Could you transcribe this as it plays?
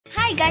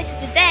Hi guys, so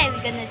today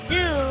we're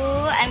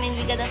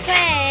gonna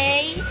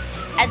play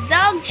a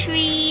dog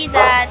tree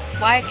that's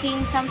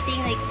barking something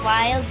like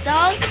wild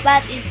dog,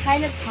 but it's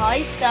kind of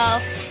toy,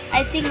 so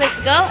I think let's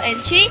go in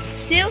 3,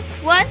 2,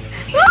 1.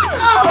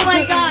 Oh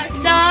my gosh.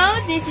 So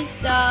this is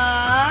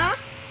the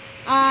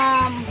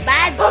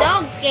bad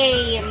dog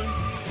game.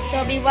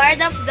 So beware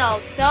of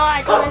dogs. So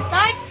I think let's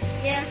start?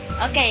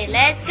 Yeah. Okay,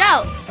 let's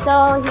go.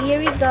 So here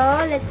we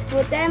go. Let's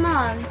put them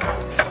on.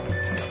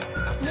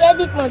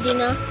 I-edit mo din,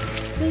 ah.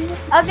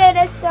 Okay,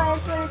 let's go. Let's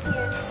put it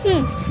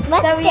here.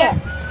 What's So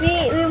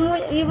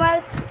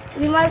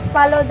we must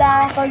follow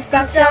the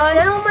construction.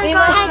 Oh my We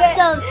God. must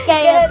I'm so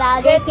scared about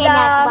it. get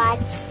Cannot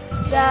watch.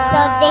 the So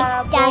take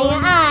down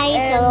your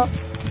eyes and- so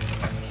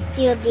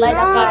you'll be Like,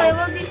 okay. okay. It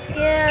will be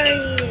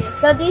scary.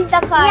 So this is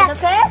the card, Yeah.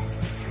 okay?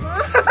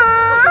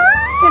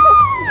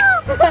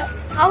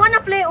 I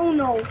wanna play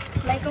Uno.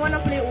 Like, I wanna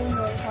play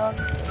Uno. So,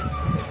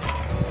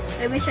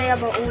 I wish I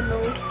have a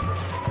Uno.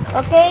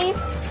 Okay?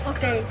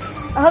 Okay.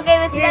 Okay,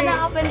 we're Yeah.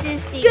 gonna open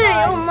this thing.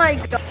 Okay, oh my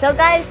god. So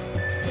guys,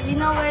 you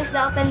know where's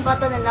the open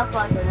button and the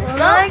button. Let's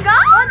Oh go. my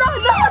god! Oh, no,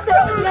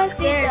 I'm Let's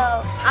scared.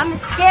 go. I'm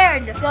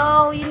scared.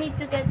 So you need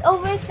to get. Oh,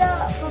 where's the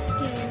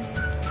cooking?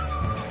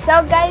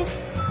 So guys,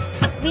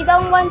 we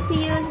don't want to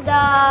use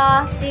the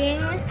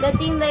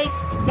thing like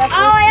the.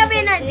 Oh, I have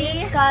an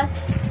idea. Because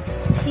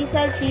she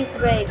said she's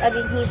brave. I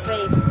mean, he's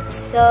brave.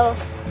 So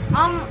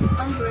I'm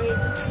brave.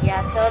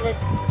 yeah. So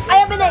let's.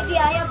 I have an idea.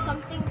 I have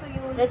something for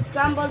you. Let's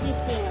scramble this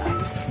thing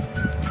on.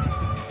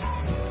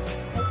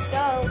 Let's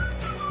go.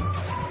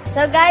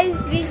 So guys,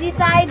 we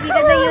decide we're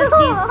gonna use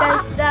this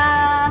because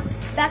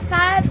the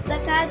cat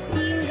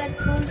thing that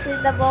comes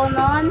with the bone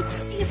on.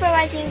 Thank you for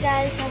watching,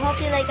 guys. I hope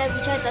you like our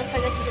video. Don't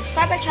forget to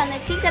subscribe our channel,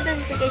 click the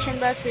notification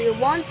bell so you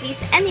won't miss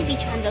any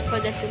video, and don't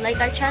forget to like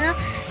our channel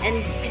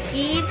and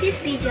give this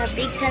video a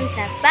big thumbs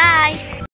up. Bye.